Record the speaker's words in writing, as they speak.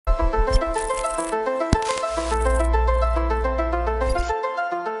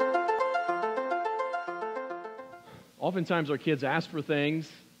Oftentimes our kids ask for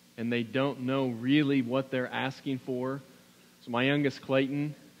things and they don't know really what they're asking for. So my youngest,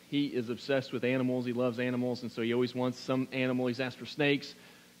 Clayton, he is obsessed with animals. He loves animals, and so he always wants some animal. He's asked for snakes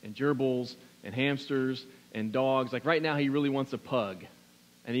and gerbils and hamsters and dogs. Like right now he really wants a pug.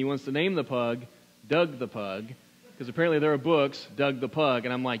 And he wants to name the pug Doug the Pug, because apparently there are books, Doug the Pug.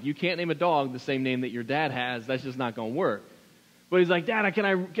 And I'm like, you can't name a dog the same name that your dad has. That's just not going to work. But he's like, Dad, can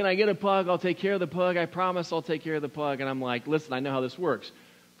I get a pug? I'll take care of the pug. I promise I'll take care of the pug. And I'm like, listen, I know how this works.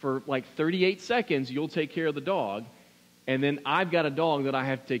 For like 38 seconds, you'll take care of the dog. And then I've got a dog that I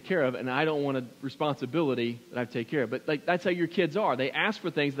have to take care of, and I don't want a responsibility that I have to take care of. But like that's how your kids are. They ask for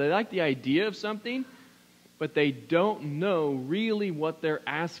things. They like the idea of something, but they don't know really what they're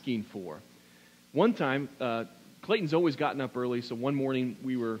asking for. One time, Clayton's always gotten up early, so one morning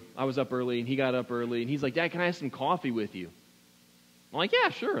I was up early, and he got up early, and he's like, Dad, can I have some coffee with you? I'm like, yeah,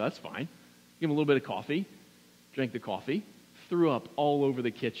 sure, that's fine. Give him a little bit of coffee, drank the coffee, threw up all over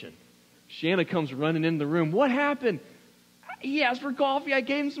the kitchen. Shanna comes running in the room. What happened? He asked for coffee. I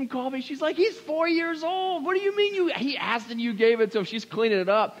gave him some coffee. She's like, he's 4 years old. What do you mean he asked and you gave it to him? She's cleaning it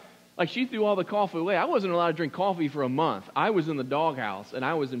up. Like she threw all the coffee away. I wasn't allowed to drink coffee for a month. I was in the doghouse, and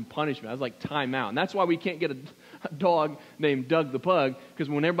I was in punishment. I was like, time out. And that's why we can't get a dog named Doug the Pug, because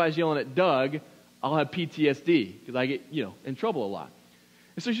when everybody's yelling at Doug, I'll have PTSD, because I get, in trouble a lot.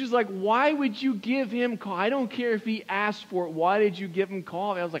 And so she's like, why would you give him coffee? I don't care if he asked for it. Why did you give him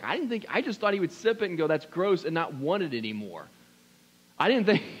coffee? I was like, I just thought he would sip it and go, that's gross, and not want it anymore. I didn't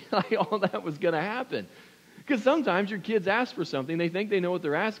think like all that was going to happen. Because sometimes your kids ask for something, they think they know what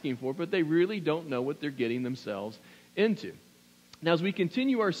they're asking for, but they really don't know what they're getting themselves into. Now, as we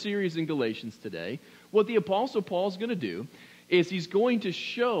continue our series in Galatians today, what the Apostle Paul is going to do is he's going to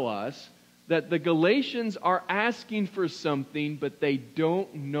show us that the Galatians are asking for something, but they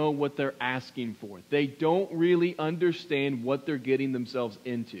don't know what they're asking for. They don't really understand what they're getting themselves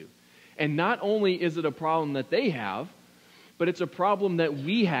into. And not only is it a problem that they have, but it's a problem that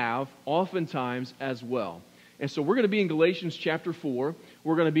we have oftentimes as well. And so we're going to be in Galatians chapter 4.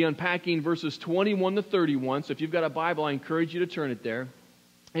 We're going to be unpacking verses 21 to 31. So if you've got a Bible, I encourage you to turn it there.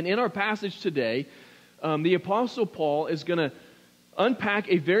 And in our passage today, the Apostle Paul is going to unpack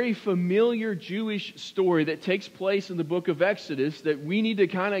a very familiar Jewish story that takes place in the book of Exodus that we need to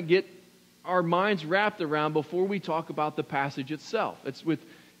kind of get our minds wrapped around before we talk about the passage itself. It's with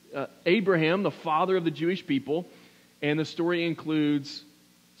Abraham, the father of the Jewish people, and the story includes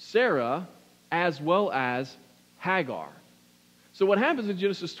Sarah as well as Hagar. So what happens in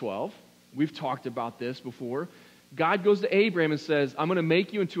Genesis 12, we've talked about this before, God goes to Abraham and says, I'm going to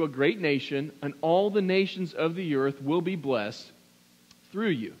make you into a great nation, and all the nations of the earth will be blessed through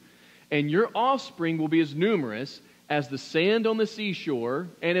you. And your offspring will be as numerous as the sand on the seashore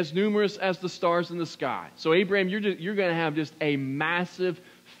and as numerous as the stars in the sky. So Abraham, you're going to have just a massive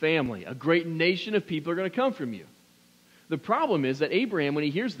family. A great nation of people are going to come from you. The problem is that Abraham, when he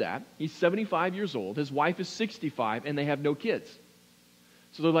hears that, he's 75 years old, his wife is 65, and they have no kids.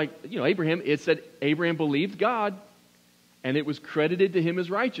 So they're like, Abraham, it said Abraham believed God, and it was credited to him as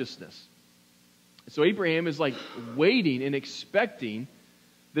righteousness. So Abraham is like waiting and expecting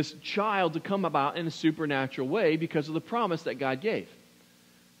this child to come about in a supernatural way because of the promise that God gave.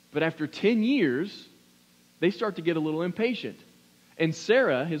 But after 10 years, they start to get a little impatient. And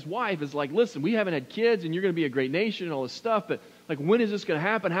Sarah, his wife, is like, listen, we haven't had kids, and you're going to be a great nation and all this stuff, but like, when is this going to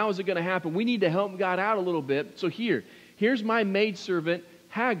happen? How is it going to happen? We need to help God out a little bit. So here's my maidservant,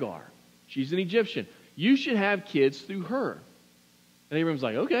 Hagar. She's an Egyptian. You should have kids through her. And Abraham's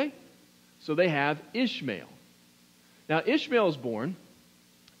like, okay. So they have Ishmael. Now, Ishmael is born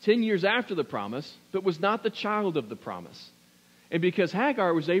 10 years after the promise, but was not the child of the promise. And because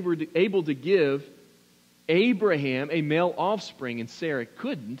Hagar was able to give Abraham a male offspring and Sarah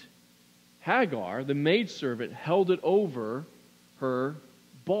couldn't, Hagar, the maidservant, held it over her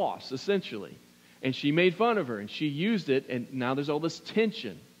boss, essentially. And she made fun of her, and she used it, and now there's all this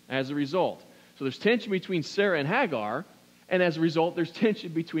tension as a result. So there's tension between Sarah and Hagar, and as a result, there's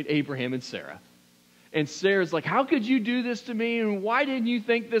tension between Abraham and Sarah. And Sarah's like, how could you do this to me? And why didn't you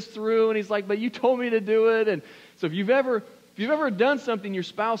think this through? And he's like, but you told me to do it. And so if you've ever done something your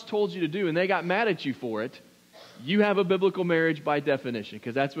spouse told you to do and they got mad at you for it, you have a biblical marriage by definition,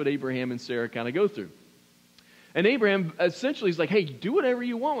 because that's what Abraham and Sarah kind of go through. And Abraham essentially is like, hey, do whatever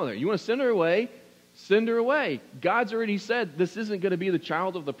you want with her. You want to send her away? Send her away. God's already said this isn't going to be the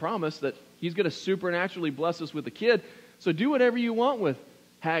child of the promise, that he's going to supernaturally bless us with a kid. So do whatever you want with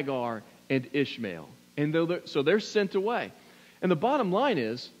Hagar and Ishmael. And so they're sent away. And the bottom line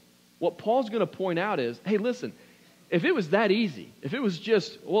is, what Paul's going to point out is, hey, listen, if it was that easy, if it was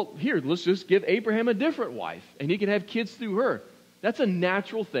just, well, here, let's just give Abraham a different wife, and he can have kids through her. That's a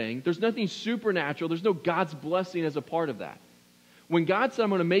natural thing. There's nothing supernatural. There's no God's blessing as a part of that. When God said, I'm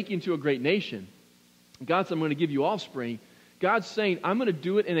going to make you into a great nation, God said, I'm going to give you offspring, God's saying, I'm going to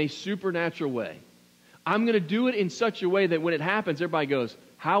do it in a supernatural way. I'm going to do it in such a way that when it happens, everybody goes,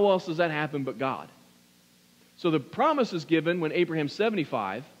 how else does that happen but God? So the promise is given when Abraham's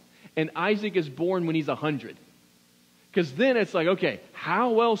 75, and Isaac is born when he's 100. Because then it's like, okay,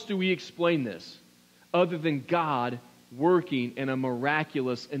 how else do we explain this other than God working in a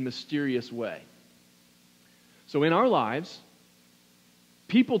miraculous and mysterious way? So in our lives,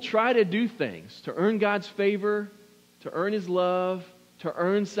 people try to do things to earn God's favor, to earn His love, to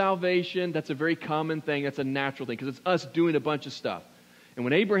earn salvation. That's a very common thing. That's a natural thing because it's us doing a bunch of stuff. And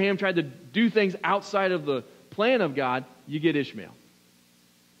when Abraham tried to do things outside of the plan of God, you get Ishmael.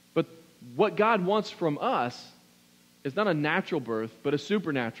 But what God wants from us is not a natural birth, but a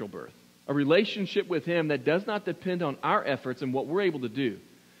supernatural birth. A relationship with Him that does not depend on our efforts and what we're able to do,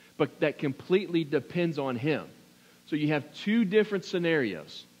 but that completely depends on Him. So you have two different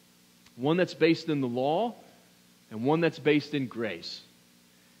scenarios. One that's based in the law and one that's based in grace.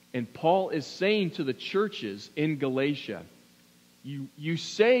 And Paul is saying to the churches in Galatia, you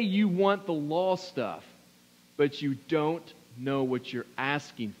say you want the law stuff, but you don't know what you're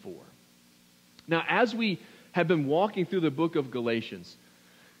asking for. Now, as we have been walking through the book of Galatians,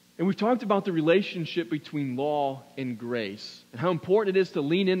 and we've talked about the relationship between law and grace, and how important it is to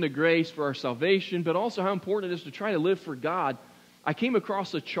lean into grace for our salvation, but also how important it is to try to live for God. I came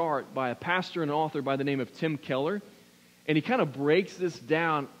across a chart by a pastor and author by the name of Tim Keller, and he kind of breaks this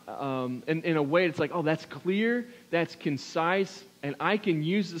down in a way that's like, oh, that's clear, that's concise, and I can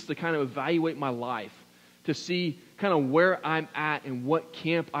use this to kind of evaluate my life, to see kind of where I'm at and what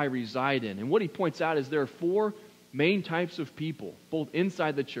camp I reside in. And what he points out is there are four main types of people, both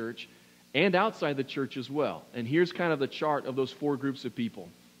inside the church and outside the church as well. And here's kind of the chart of those four groups of people.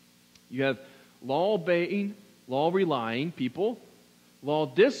 You have law-obeying, law-relying people,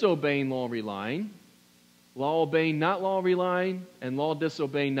 law-disobeying, law-relying, law-obeying, not law-relying, and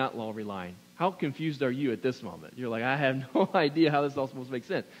law-disobeying, not law-relying. How confused are you at this moment? You're like, I have no idea how this is all supposed to make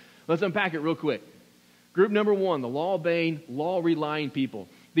sense. Let's unpack it real quick. Group number one, the law-obeying, law-relying people.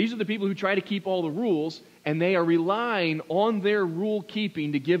 These are the people who try to keep all the rules, and they are relying on their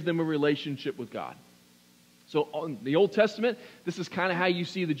rule-keeping to give them a relationship with God. So in the Old Testament, this is kind of how you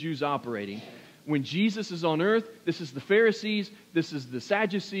see the Jews operating. When Jesus is on earth, this is the Pharisees, this is the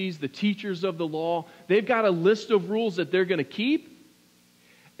Sadducees, the teachers of the law. They've got a list of rules that they're going to keep,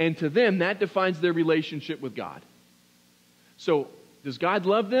 and to them, that defines their relationship with God. So, does God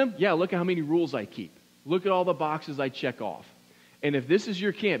love them? Yeah, look at how many rules I keep. Look at all the boxes I check off. And if this is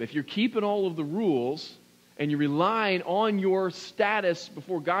your camp, if you're keeping all of the rules and you're relying on your status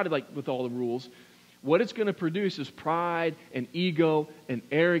before God, like with all the rules, what it's going to produce is pride and ego and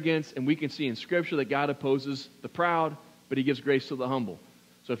arrogance. And we can see in Scripture that God opposes the proud, but He gives grace to the humble.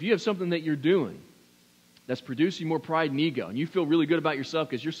 So if you have something that you're doing that's producing more pride and ego, and you feel really good about yourself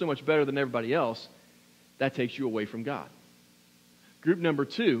because you're so much better than everybody else, that takes you away from God. Group number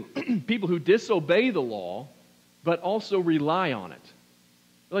two, people who disobey the law, but also rely on it.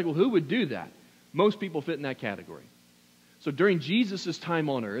 You're like, well, who would do that? Most people fit in that category. So during Jesus' time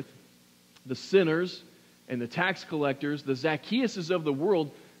on earth, the sinners and the tax collectors, the Zacchaeuses of the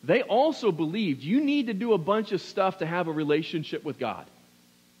world, they also believed you need to do a bunch of stuff to have a relationship with God.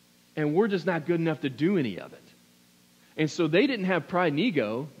 And we're just not good enough to do any of it. And so they didn't have pride and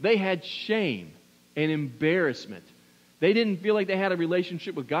ego. They had shame and embarrassment. They didn't feel like they had a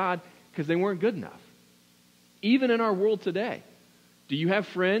relationship with God because they weren't good enough. Even in our world today, do you have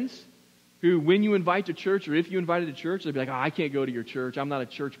friends who, when you invite to church, or if you invited to church, they'd be like, oh, I can't go to your church. I'm not a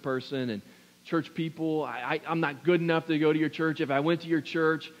church person, and church people, I'm not good enough to go to your church. If I went to your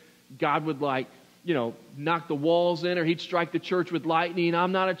church, God would knock the walls in, or He'd strike the church with lightning.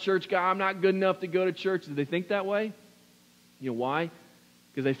 I'm not a church guy. I'm not good enough to go to church. Do they think that way? You know why?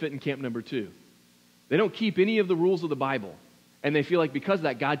 Because they fit in camp number two. They don't keep any of the rules of the Bible. And they feel like because of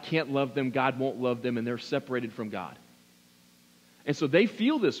that, God can't love them, God won't love them, and they're separated from God. And so they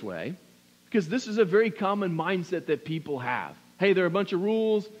feel this way because this is a very common mindset that people have. Hey, there are a bunch of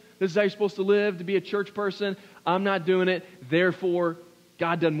rules. This is how you're supposed to live, to be a church person. I'm not doing it. Therefore,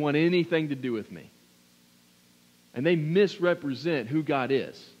 God doesn't want anything to do with me. And they misrepresent who God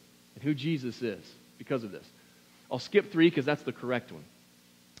is and who Jesus is because of this. I'll skip 3 because that's the correct one.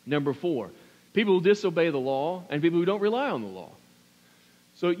 Number 4. People who disobey the law and people who don't rely on the law.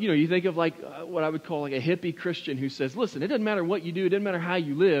 So, you think of what I would call like a hippie Christian who says, listen, it doesn't matter what you do, it doesn't matter how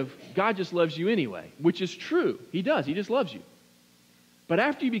you live, God just loves you anyway, which is true. He does. He just loves you. But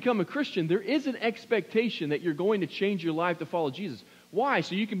after you become a Christian, there is an expectation that you're going to change your life to follow Jesus. Why?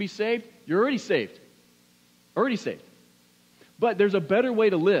 So you can be saved? You're already saved. Already saved. But there's a better way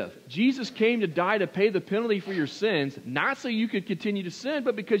to live. Jesus came to die to pay the penalty for your sins, not so you could continue to sin,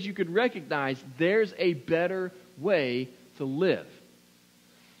 but because you could recognize there's a better way to live.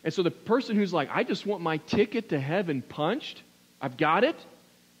 And so the person who's like, I just want my ticket to heaven punched, I've got it,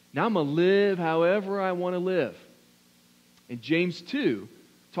 now I'm going to live however I want to live. And James 2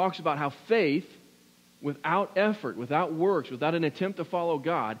 talks about how faith, without effort, without works, without an attempt to follow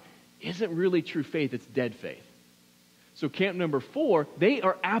God, isn't really true faith, it's dead faith. So camp number 4, they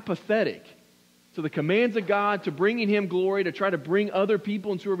are apathetic to the commands of God, to bringing Him glory, to try to bring other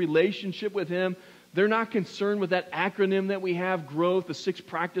people into a relationship with Him. They're not concerned with that acronym that we have, growth, the 6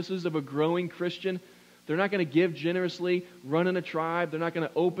 practices of a growing Christian. They're not going to give generously, run in a tribe. They're not going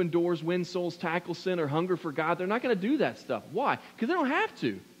to open doors, win souls, tackle sin, or hunger for God. They're not going to do that stuff. Why? Because they don't have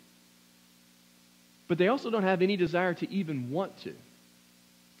to. But they also don't have any desire to even want to.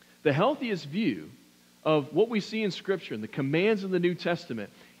 The healthiest view of what we see in Scripture and the commands of the New Testament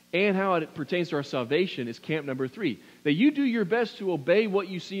and how it pertains to our salvation is camp number 3. That you do your best to obey what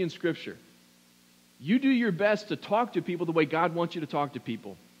you see in Scripture. You do your best to talk to people the way God wants you to talk to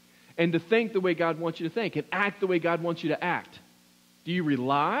people. And to think the way God wants you to think. And act the way God wants you to act. Do you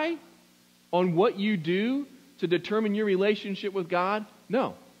rely on what you do to determine your relationship with God?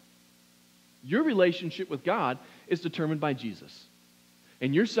 No. Your relationship with God is determined by Jesus.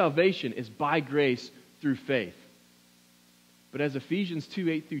 And your salvation is by grace through faith. But as Ephesians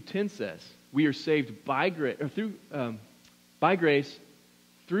 2:8-10 says, we are saved by grace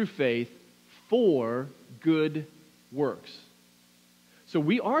through faith for good works. So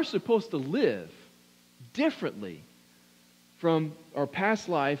we are supposed to live differently from our past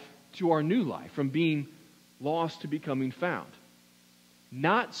life to our new life, from being lost to becoming found.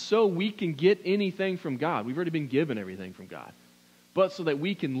 Not so we can get anything from God. We've already been given everything from God. But so that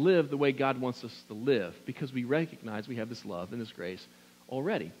we can live the way God wants us to live, because we recognize we have this love and this grace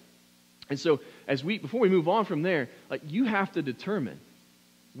already. And so before we move on from there, you have to determine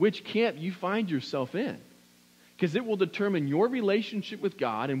which camp you find yourself in. Because it will determine your relationship with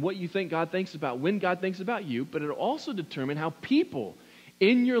God and what you think God thinks about, when God thinks about you, but it'll also determine how people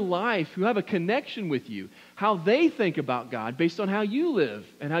in your life who have a connection with you, how they think about God based on how you live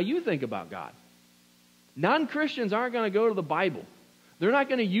and how you think about God. Non-Christians aren't going to go to the Bible. They're not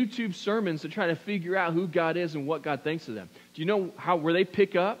going to YouTube sermons to try to figure out who God is and what God thinks of them. Do you know where they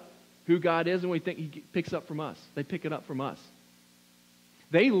pick up who God is and what He picks up from us? They pick it up from us.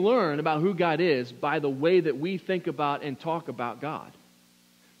 They learn about who God is by the way that we think about and talk about God.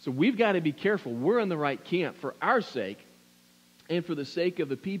 So we've got to be careful. We're in the right camp for our sake and for the sake of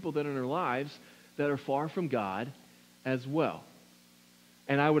the people that are in our lives that are far from God as well.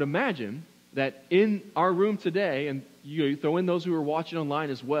 And I would imagine that in our room today, and you throw in those who are watching online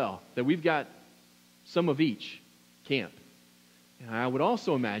as well, that we've got some of each camp. And I would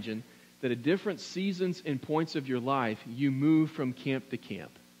also imagine that at different seasons and points of your life, you move from camp to camp.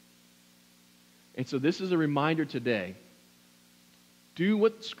 And so this is a reminder today. Do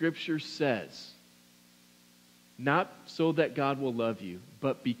what Scripture says. Not so that God will love you,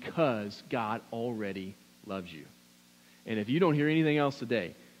 but because God already loves you. And if you don't hear anything else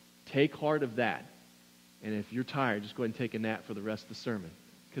today, take heart of that. And if you're tired, just go ahead and take a nap for the rest of the sermon.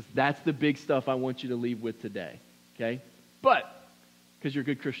 Because that's the big stuff I want you to leave with today. Okay? But because you're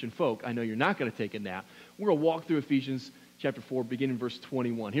good Christian folk, I know you're not going to take a nap. We're going to walk through Ephesians chapter 4, beginning in verse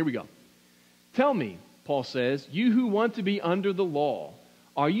 21. Here we go. Tell me, Paul says, you who want to be under the law,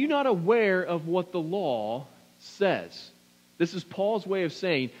 are you not aware of what the law says? This is Paul's way of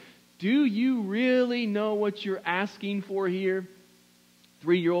saying, do you really know what you're asking for here?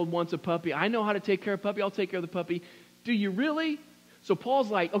 3-year-old wants a puppy. I know how to take care of a puppy. I'll take care of the puppy. Do you really? So Paul's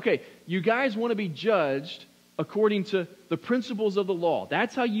like, okay, you guys want to be judged according to the principles of the law.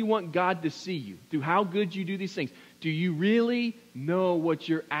 That's how you want God to see you, through how good you do these things. Do you really know what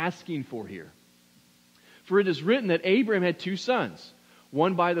you're asking for here? For it is written that Abraham had 2 sons,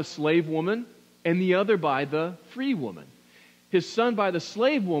 one by the slave woman and the other by the free woman. His son by the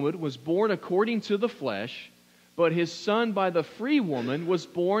slave woman was born according to the flesh, but his son by the free woman was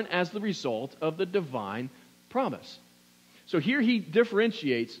born as the result of the divine promise. So here he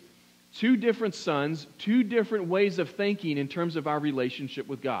differentiates 2 different sons, 2 different ways of thinking in terms of our relationship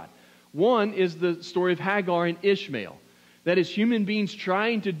with God. One is the story of Hagar and Ishmael. That is human beings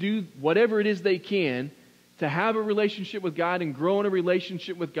trying to do whatever it is they can to have a relationship with God and grow in a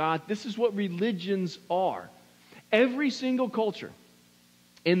relationship with God. This is what religions are. Every single culture,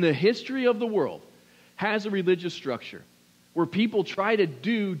 in the history of the world has a religious structure where people try to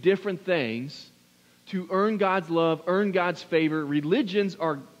do different things to earn God's love, earn God's favor. Religions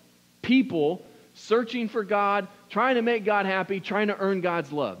are people searching for God, trying to make God happy, trying to earn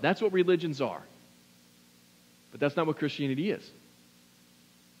God's love. That's what religions are. But that's not what Christianity is.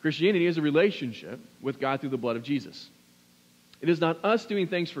 Christianity is a relationship with God through the blood of Jesus. It is not us doing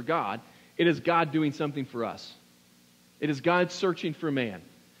things for God. It is God doing something for us. It is God searching for man.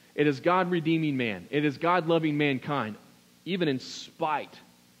 It is God redeeming man. It is God loving mankind, even in spite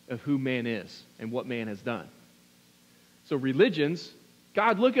of who man is and what man has done. So religions,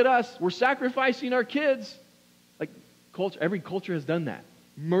 God, look at us. We're sacrificing our kids. Like every culture has done that.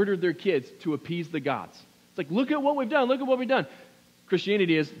 Murdered their kids to appease the gods. It's like, look at what we've done. Look at what we've done.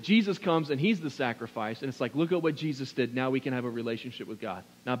 Christianity is Jesus comes and he's the sacrifice. And it's like, look at what Jesus did. Now we can have a relationship with God.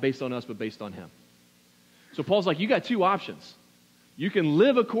 Not based on us, but based on him. So Paul's like, you got two options. You can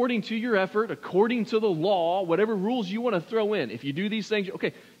live according to your effort, according to the law, whatever rules you want to throw in. If you do these things,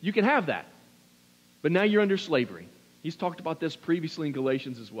 okay, you can have that. But now you're under slavery. He's talked about this previously in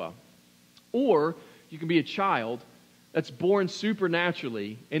Galatians as well. Or you can be a child that's born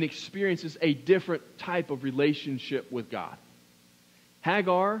supernaturally and experiences a different type of relationship with God.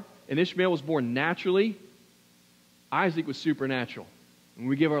 Hagar and Ishmael was born naturally. Isaac was supernatural. When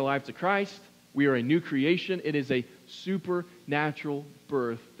we give our life to Christ, we are a new creation. It is a supernatural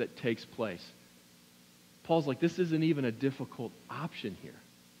birth that takes place. Paul's like, this isn't even a difficult option here.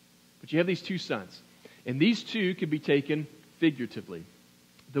 But you have these two sons. And these two can be taken figuratively.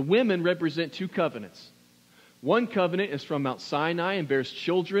 The women represent two covenants. One covenant is from Mount Sinai and bears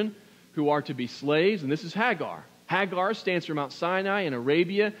children who are to be slaves. And this is Hagar. Hagar stands for Mount Sinai in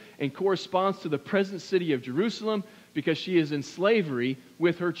Arabia and corresponds to the present city of Jerusalem because she is in slavery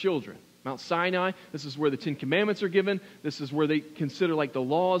with her children. Mount Sinai, this is where the Ten Commandments are given. This is where they consider like the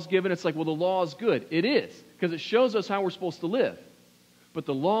law is given. It's like, well, the law is good. It is, because it shows us how we're supposed to live. But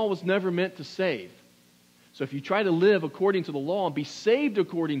the law was never meant to save. So if you try to live according to the law and be saved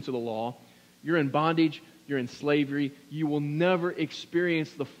according to the law, you're in bondage, you're in slavery. You will never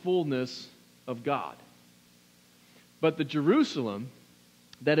experience the fullness of God. But the Jerusalem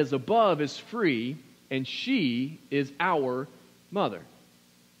that is above is free, and she is our mother.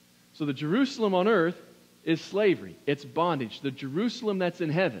 So the Jerusalem on earth is slavery. It's bondage. The Jerusalem that's in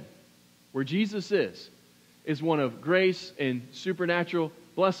heaven, where Jesus is one of grace and supernatural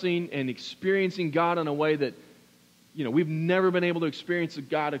blessing and experiencing God in a way that, we've never been able to experience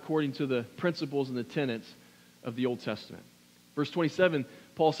God according to the principles and the tenets of the Old Testament. Verse 27,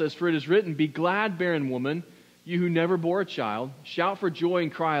 Paul says, "For it is written, be glad, barren woman, you who never bore a child. Shout for joy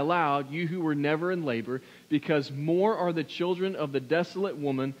and cry aloud, you who were never in labor, because more are the children of the desolate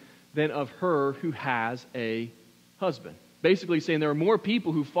woman than of her who has a husband." Basically saying there are more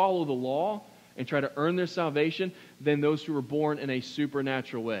people who follow the law and try to earn their salvation than those who were born in a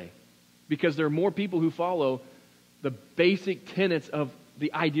supernatural way. Because there are more people who follow the basic tenets of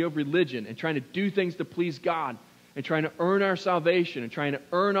the idea of religion and trying to do things to please God and trying to earn our salvation and trying to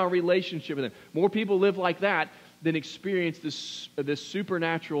earn our relationship with Him. More people live like that than experience this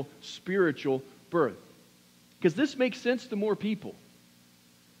supernatural, spiritual birth. Because this makes sense to more people.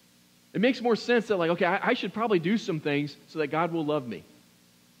 It makes more sense that, like, okay, I should probably do some things so that God will love me.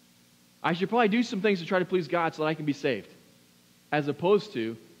 I should probably do some things to try to please God so that I can be saved. As opposed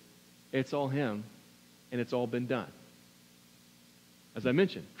to, it's all Him and it's all been done. As I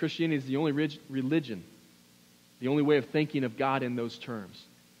mentioned, Christianity is the only religion, the only way of thinking of God in those terms.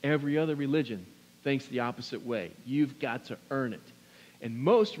 Every other religion thinks the opposite way. You've got to earn it. And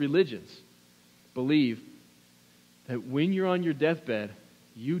most religions believe that when you're on your deathbed,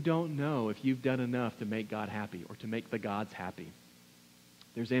 you don't know if you've done enough to make God happy or to make the gods happy.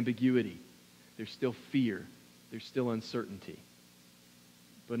 There's ambiguity. There's still fear. There's still uncertainty.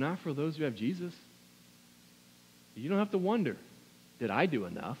 But not for those who have Jesus. You don't have to wonder, did I do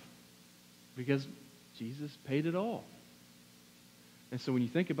enough? Because Jesus paid it all. And so when you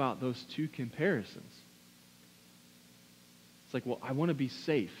think about those two comparisons, it's like, well, I want to be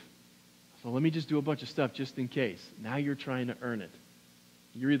safe. So let me just do a bunch of stuff just in case. Now you're trying to earn it.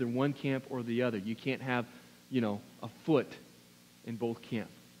 You're either one camp or the other. You can't have, a foot in both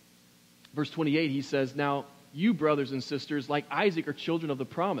camps. Verse 28, he says, "Now you, brothers and sisters, like Isaac, are children of the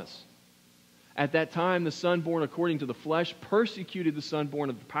promise. At that time, the son born according to the flesh persecuted the son born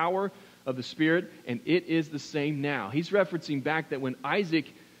of the power of the Spirit, and it is the same now." He's referencing back that when Isaac,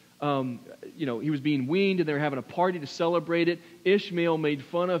 he was being weaned and they were having a party to celebrate it, Ishmael made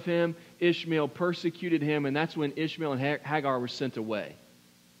fun of him, Ishmael persecuted him, and that's when Ishmael and Hagar were sent away.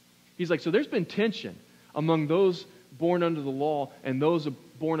 He's like, so there's been tension among those born under the law and those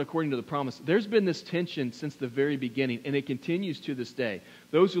born according to the promise. There's been this tension since the very beginning, and it continues to this day.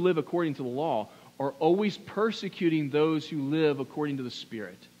 Those who live according to the law are always persecuting those who live according to the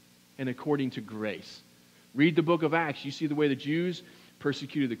Spirit and according to grace. Read the book of Acts. You see the way the Jews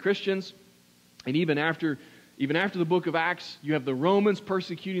persecuted the Christians. And even after the book of Acts, you have the Romans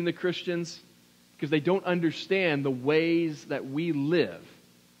persecuting the Christians because they don't understand the ways that we live.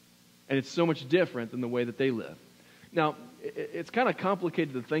 And it's so much different than the way that they live. Now, it's kind of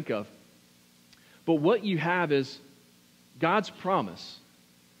complicated to think of. But what you have is God's promise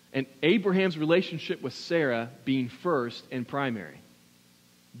and Abraham's relationship with Sarah being first and primary.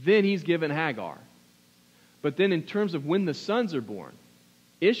 Then he's given Hagar. But then in terms of when the sons are born,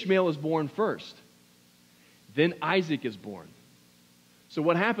 Ishmael is born first. Then Isaac is born. So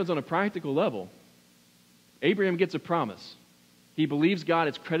what happens on a practical level? Abraham gets a promise. He believes God.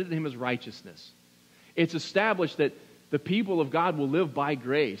 It's credited to him as righteousness. It's established that the people of God will live by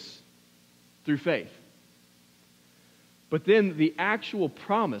grace through faith. But then the actual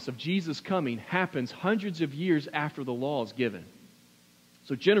promise of Jesus coming happens hundreds of years after the law is given.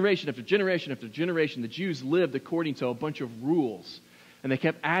 So generation after generation after generation, the Jews lived according to a bunch of rules. And they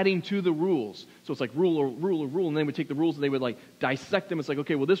kept adding to the rules. So it's like rule, and they would take the rules and they would like dissect them. It's like,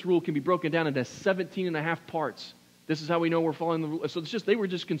 okay, well, this rule can be broken down into 17 and a half parts. This is how we know we're following the rules. So it's just, they were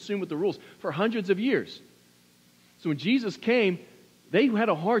just consumed with the rules for hundreds of years. So when Jesus came, they had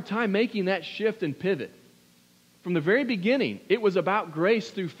a hard time making that shift and pivot. From the very beginning, it was about grace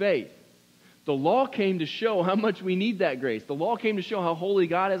through faith. The law came to show how much we need that grace. The law came to show how holy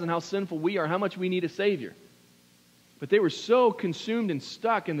God is and how sinful we are, how much we need a Savior. But they were so consumed and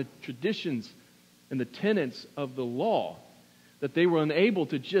stuck in the traditions and the tenets of the law that they were unable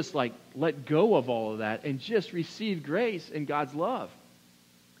to just like let go of all of that and just receive grace and God's love.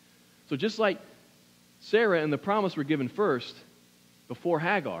 So just like Sarah and the promise were given first before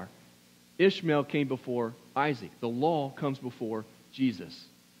Hagar, Ishmael came before Isaac. The law comes before Jesus.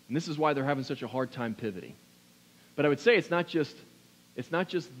 And this is why they're having such a hard time pivoting. But I would say it's not just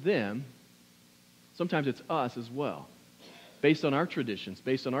them. Sometimes it's us as well. Based on our traditions,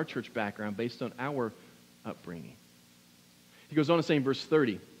 based on our church background, based on our upbringing. He goes on to say in verse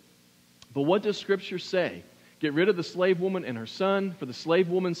 30, but what does Scripture say? Get rid of the slave woman and her son, for the slave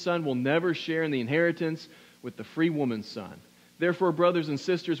woman's son will never share in the inheritance with the free woman's son. Therefore, brothers and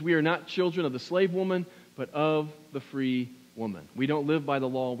sisters, we are not children of the slave woman, but of the free woman. We don't live by the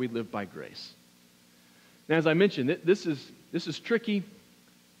law, we live by grace. Now, as I mentioned, this is tricky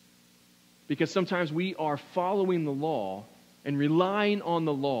because sometimes we are following the law and relying on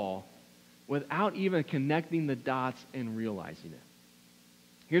the law without even connecting the dots and realizing it.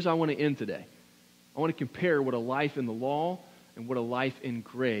 Here's how I want to end today. I want to compare what a life in the law and what a life in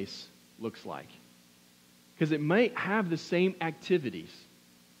grace looks like. Because it may have the same activities,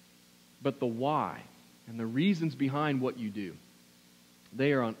 but the why and the reasons behind what you do,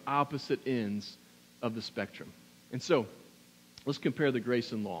 they are on opposite ends of the spectrum. And so, let's compare the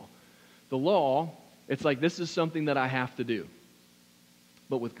grace and law. The law, it's like this is something that I have to do.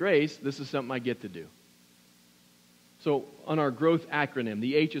 But with grace, this is something I get to do. So on our growth acronym,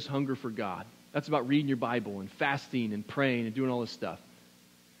 the H is hunger for God. That's about reading your Bible and fasting and praying and doing all this stuff.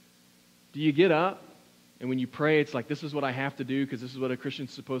 Do you get up and when you pray, it's like this is what I have to do because this is what a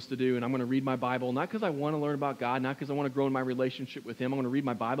Christian's supposed to do and I'm going to read my Bible, not because I want to learn about God, not because I want to grow in my relationship with Him. I'm going to read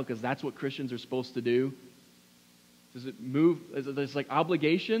my Bible because that's what Christians are supposed to do. Does it move? Is it like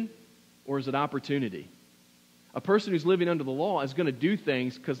obligation or is it opportunity? A person who's living under the law is going to do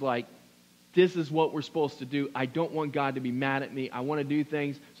things because, like, this is what we're supposed to do. I don't want God to be mad at me. I want to do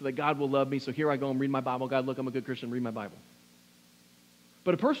things so that God will love me. So here I go and read my Bible. God, look, I'm a good Christian. Read my Bible.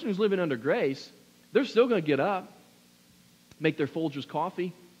 But a person who's living under grace, they're still going to get up, make their Folgers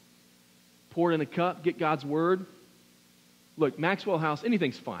coffee, pour it in a cup, get God's Word. Look, Maxwell House,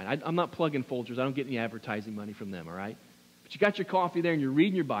 anything's fine. I'm not plugging Folgers. I don't get any advertising money from them, all right? But you got your coffee there and you're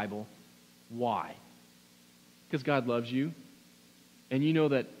reading your Bible. Why? Because God loves you. And you know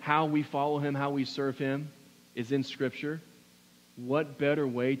that how we follow Him, how we serve Him is in Scripture. What better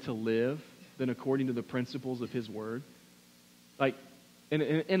way to live than according to the principles of His Word? Like,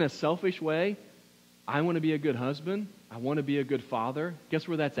 in a selfish way, I want to be a good husband. I want to be a good father. Guess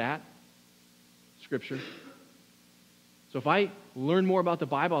where that's at? Scripture. So if I learn more about the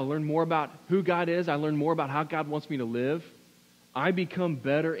Bible, I learn more about who God is, I learn more about how God wants me to live, I become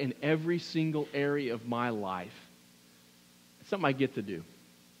better in every single area of my life. It's something I get to do.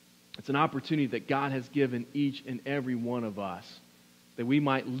 It's an opportunity that God has given each and every one of us that we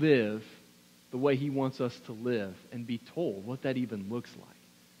might live the way He wants us to live and be told what that even looks like.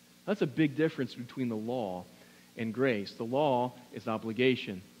 That's a big difference between the law and grace. The law is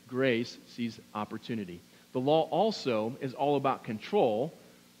obligation. Grace sees opportunity. The law also is all about control,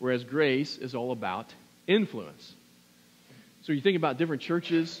 whereas grace is all about influence. So you think about different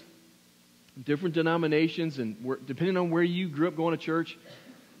churches, different denominations, and depending on where you grew up going to church,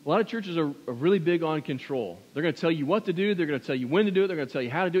 a lot of churches are really big on control. They're going to tell you what to do. They're going to tell you when to do it. They're going to tell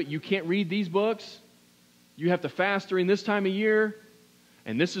you how to do it. You can't read these books. You have to fast during this time of year.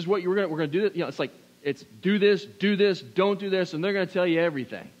 And this is what we're going to do. You know, it's like, it's do this, don't do this, and they're going to tell you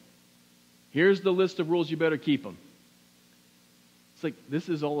everything. Here's the list of rules. You better keep them. It's like, this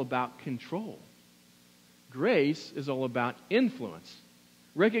is all about control. Grace is all about influence.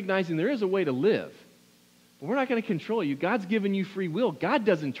 Recognizing there is a way to live. But we're not going to control you. God's given you free will. God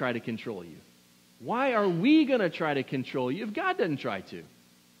doesn't try to control you. Why are we going to try to control you if God doesn't try to?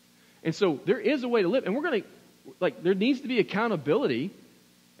 And so there is a way to live. And we're going to, there needs to be accountability.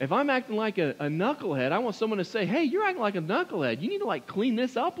 If I'm acting like a knucklehead, I want someone to say, hey, you're acting like a knucklehead. You need to clean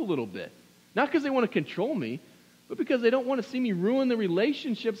this up a little bit. Not because they want to control me, but because they don't want to see me ruin the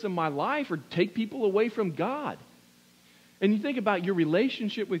relationships in my life or take people away from God. And you think about your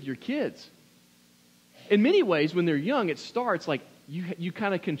relationship with your kids. In many ways, when they're young, it starts like you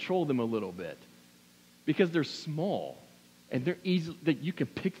kind of control them a little bit because they're small and they're easy that you can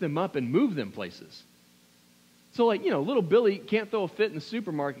pick them up and move them places. So little Billy can't throw a fit in the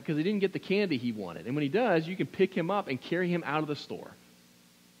supermarket because he didn't get the candy he wanted. And when he does, you can pick him up and carry him out of the store.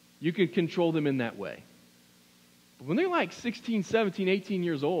 You can control them in that way. But when they're like 16, 17, 18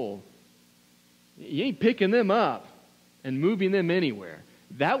 years old, you ain't picking them up and moving them anywhere.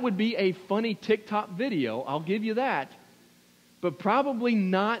 That would be a funny TikTok video, I'll give you that. But probably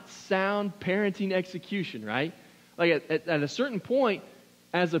not sound parenting execution, right? Like at a certain point,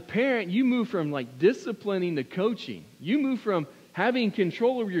 as a parent, you move from disciplining to coaching. You move from having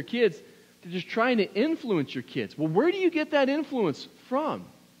control over your kids to just trying to influence your kids. Well, where do you get that influence from?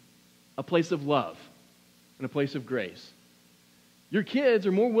 A place of love and a place of grace. Your kids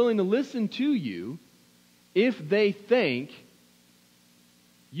are more willing to listen to you if they think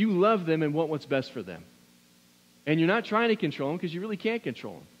you love them and want what's best for them. And you're not trying to control them because you really can't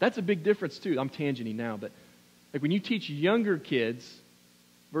control them. That's a big difference too. I'm tangenting now, but when you teach younger kids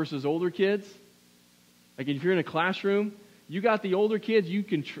versus older kids, if you're in a classroom, you got the older kids, you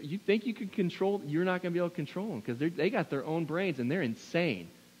think you can control, you're not going to be able to control them because they got their own brains and they're insane.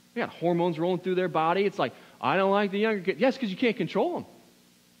 They got hormones rolling through their body. It's like, I don't like the younger kids. Yes, because you can't control them.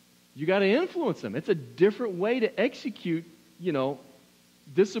 You got to influence them. It's a different way to execute,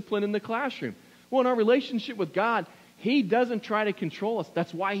 discipline in the classroom. Well, in our relationship with God, He doesn't try to control us.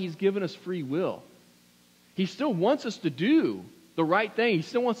 That's why He's given us free will. He still wants us to do the right thing. He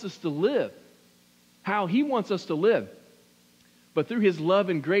still wants us to live how He wants us to live. But through His love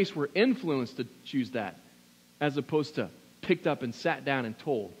and grace, we're influenced to choose that, as opposed to picked up and sat down and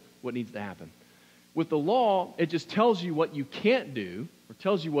told what needs to happen. With the law, it just tells you what you can't do, or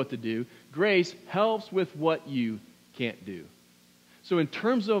tells you what to do. Grace helps with what you can't do. So in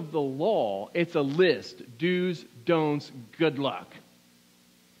terms of the law, it's a list. Do's, don'ts, good luck.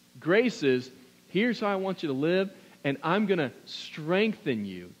 Grace is, here's how I want you to live, and I'm going to strengthen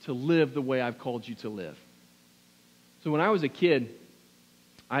you to live the way I've called you to live. So when I was a kid,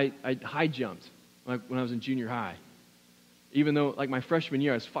 I high jumped when I was in junior high. Even though, my freshman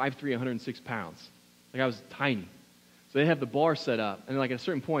year, I was 5'3", 106 pounds. I was tiny. So they have the bar set up, and at a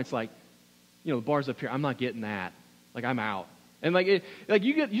certain point, it's the bar's up here. I'm not getting that. I'm out. And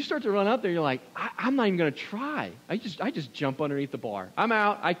you start to run out there, you're like, I'm not even going to try. I just jump underneath the bar. I'm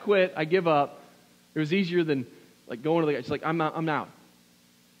out. I quit. I give up. It was easier than going to it's I'm out.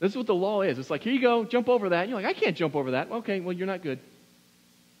 This is what the law is. It's here you go, jump over that. And you're I can't jump over that. Okay, well, you're not good.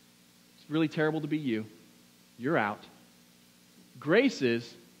 It's really terrible to be you. You're out. Grace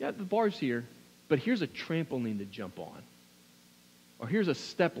is, the bar's here, but here's a trampoline to jump on. Or here's a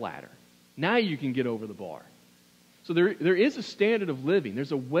step ladder. Now you can get over the bar. So there is a standard of living.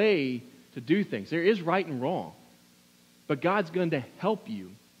 There's a way to do things. There is right and wrong. But God's going to help you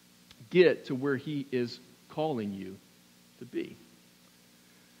get to where He is calling you to be.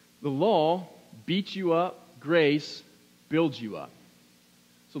 The law beats you up. Grace builds you up.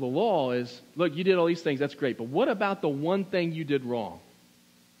 So the law is, look, you did all these things. That's great. But what about the one thing you did wrong?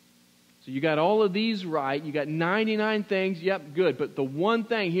 So you got all of these right. You got 99 things. Yep, good. But the one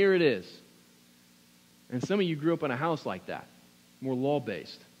thing, here it is. And some of you grew up in a house like that, more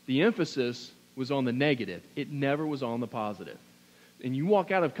law-based. The emphasis was on the negative. It never was on the positive. And you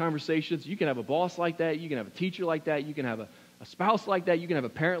walk out of conversations, you can have a boss like that, you can have a teacher like that, you can have a spouse like that, you can have a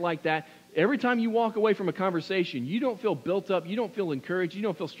parent like that. Every time you walk away from a conversation, you don't feel built up, you don't feel encouraged, you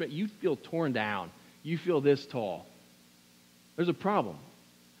don't feel straight, you feel torn down. you feel this tall. There's a problem.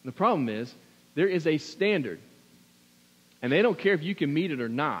 And the problem is there is a standard. And they don't care if you can meet it or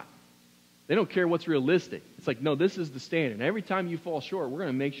not. They don't care what's realistic. It's like, no, this is the standard. And every time you fall short, we're going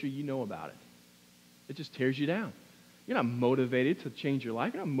to make sure you know about it. It just tears you down. You're not motivated to change your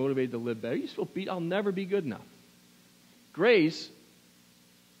life. You're not motivated to live better. You just feel beat. I'll never be good enough. Grace,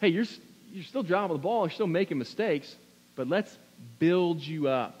 hey, you're still dropping the ball. You're still making mistakes. But let's build you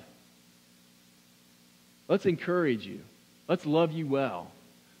up. Let's encourage you. Let's love you well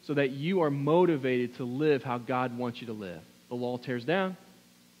so that you are motivated to live how God wants you to live. The law tears down,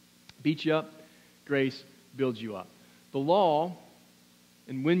 beats you up. Grace builds you up. The law,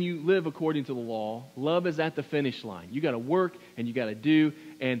 and when you live according to the law, love is at the finish line. You got to work and you got to do.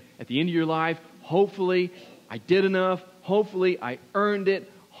 And at the end of your life, hopefully I did enough. Hopefully I earned it.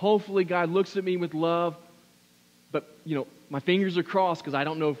 Hopefully God looks at me with love. But, my fingers are crossed because I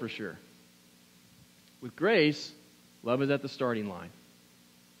don't know for sure. With grace, love is at the starting line.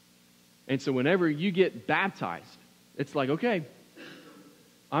 And so whenever you get baptized, it's like, okay,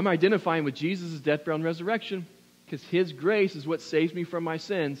 I'm identifying with Jesus' death, burial, and resurrection because His grace is what saves me from my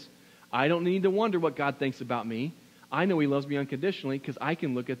sins. I don't need to wonder what God thinks about me. I know He loves me unconditionally because I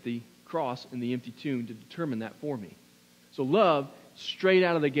can look at the cross and the empty tomb to determine that for me. So love, straight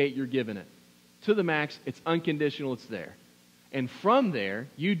out of the gate, you're giving it. To the max, it's unconditional, it's there. And from there,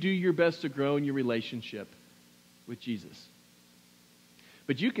 you do your best to grow in your relationship with Jesus.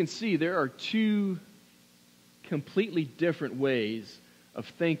 But you can see there are two completely different ways of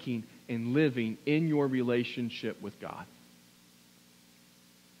thinking and living in your relationship with God.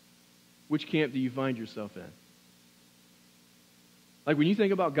 Which camp do you find yourself in? Like when you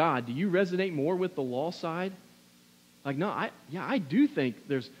think about God, do you resonate more with the law side? Like, no, I do think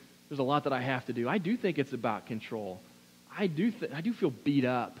there's a lot that I have to do. I do think it's about control. I do feel beat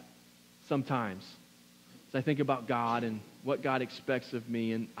up sometimes as I think about God and what God expects of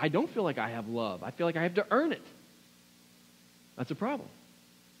me, and I don't feel like I have love. I feel like I have to earn it. That's a problem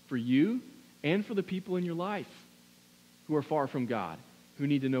for you and for the people in your life who are far from God, who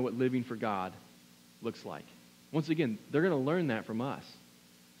need to know what living for God looks like. Once again, they're going to learn that from us.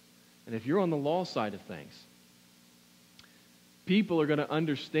 And if you're on the law side of things, people are going to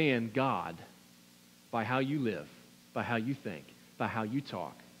understand God by how you live, by how you think, by how you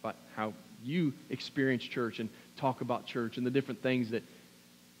talk, by how you experience church and talk about church and the different things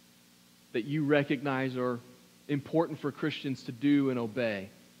that you recognize are important for Christians to do and obey.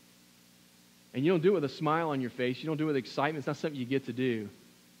 And you don't do it with a smile on your face. You don't do it with excitement. It's not something you get to do.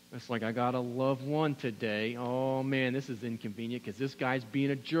 It's like, I got to love one today. Oh, man, this is inconvenient because this guy's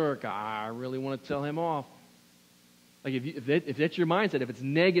being a jerk. I really want to tell him off. Like, if that's your mindset, if it's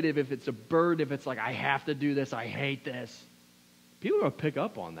negative, if it's a burden, if it's like, I have to do this, I hate this, people are going to pick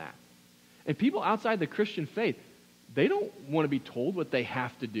up on that. And people outside the Christian faith, they don't want to be told what they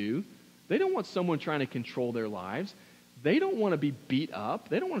have to do. They don't want someone trying to control their lives. They don't want to be beat up.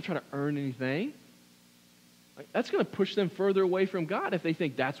 They don't want to try to earn anything. Like, that's going to push them further away from God if they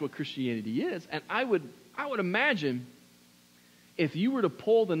think that's what Christianity is. And I would imagine if you were to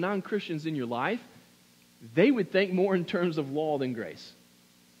poll the non-Christians in your life, they would think more in terms of law than grace.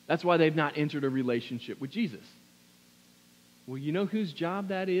 That's why they've not entered a relationship with Jesus. Well, you know whose job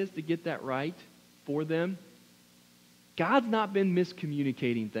that is to get that right for them? God's not been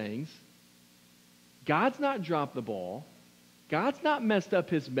miscommunicating things. God's not dropped the ball. God's not messed up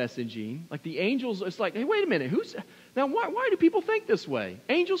His messaging. Like the angels, it's like, hey, wait a minute. Why do people think this way?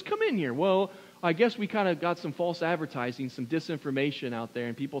 Angels come in here. Well, I guess we kind of got some false advertising, some disinformation out there,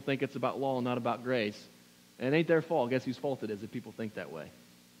 and people think it's about law and not about grace. And it ain't their fault. Guess whose fault it is if people think that way?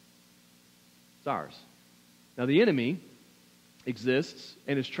 It's ours. Now, the enemy exists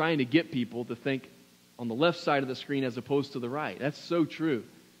and is trying to get people to think on the left side of the screen as opposed to the right. That's so true.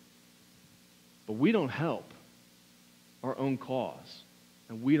 But we don't help our own cause,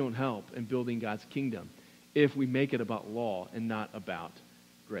 and we don't help in building God's kingdom if we make it about law and not about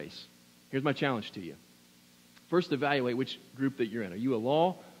grace. Here's my challenge to you. First, evaluate which group that you're in. Are you a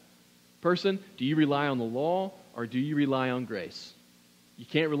law person? Do you rely on the law, or do you rely on grace? You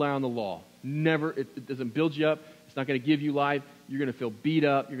can't rely on the law. Never. It doesn't build you up. It's not going to give you life. You're going to feel beat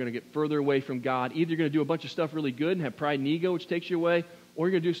up. You're going to get further away from God. Either you're going to do a bunch of stuff really good and have pride and ego, which takes you away, or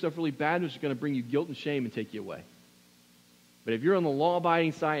you're going to do stuff really bad, which is going to bring you guilt and shame and take you away. But if you're on the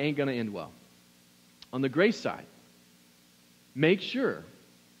law-abiding side, it ain't going to end well. On the grace side, make sure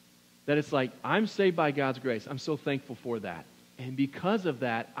that it's like, I'm saved by God's grace. I'm so thankful for that. And because of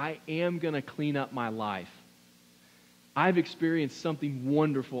that, I am going to clean up my life. I've experienced something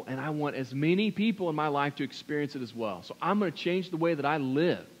wonderful, and I want as many people in my life to experience it as well. So I'm going to change the way that I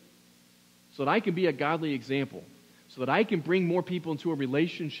live. so that I can be a godly example, so that I can bring more people into a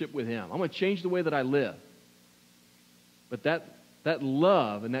relationship with Him. I'm going to change the way that I live. But that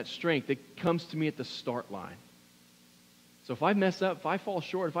love and that strength, it comes to me at the start line. So if I mess up, if I fall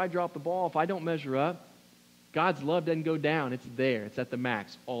short, if I drop the ball, if I don't measure up, God's love doesn't go down. It's there. It's at the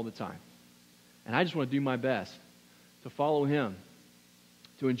max all the time. And I just want to do my best to follow Him,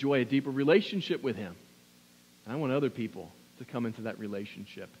 to enjoy a deeper relationship with Him. And I want other people to come into that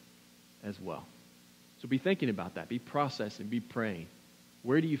relationship as well. So be thinking about that. Be processing. Be praying.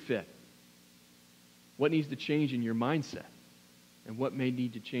 Where do you fit? What needs to change in your mindset? And what may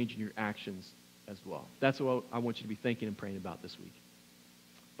need to change in your actions as well? That's what I want you to be thinking and praying about this week.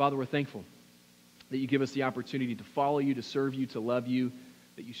 Father, we're thankful that you give us the opportunity to follow you, to serve you, to love you,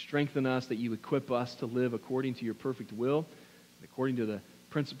 that you strengthen us, that you equip us to live according to your perfect will, and according to the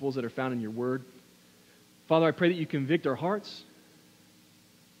principles that are found in your word. Father, I pray that you convict our hearts.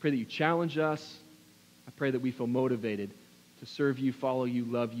 I pray that you challenge us. I pray that we feel motivated to serve you, follow you,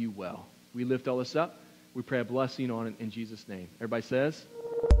 love you well. We lift all this up. We pray a blessing on it in Jesus' name. Everybody says...